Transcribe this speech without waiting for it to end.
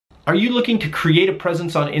Are you looking to create a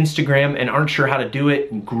presence on Instagram and aren't sure how to do it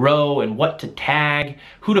and grow and what to tag,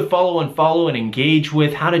 who to follow and engage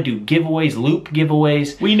with, how to do giveaways, loop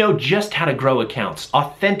giveaways? We know just how to grow accounts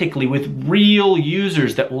authentically with real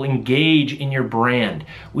users that will engage in your brand.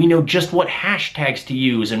 We know just what hashtags to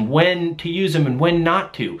use and when to use them and when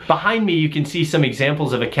not to. Behind me you can see some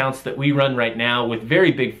examples of accounts that we run right now with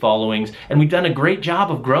very big followings, and we've done a great job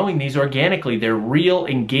of growing these organically. They're real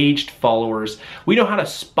engaged followers. We know how to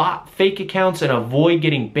spot fake accounts and avoid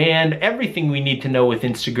getting banned. Everything we need to know with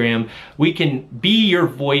Instagram. We can be your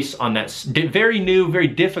voice on that very new, very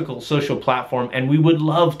difficult social platform, and we would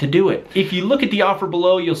love to do it. If you look at the offer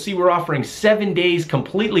below, you'll see we're offering 7 days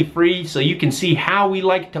completely free, so you can see how we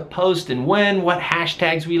like to post and when, what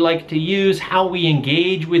hashtags we like to use, how we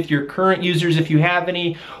engage with your current users if you have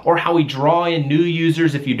any, or how we draw in new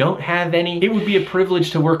users if you don't have any. It would be a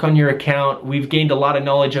privilege to work on your account. We've gained a lot of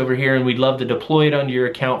knowledge over here, and we'd love to deploy it onto your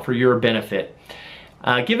account for your benefit.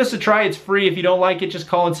 Give us a try. It's free. If you don't like it, just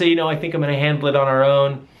call and say, you know, I think I'm going to handle it on our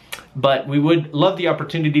own. But we would love the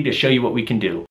opportunity to show you what we can do.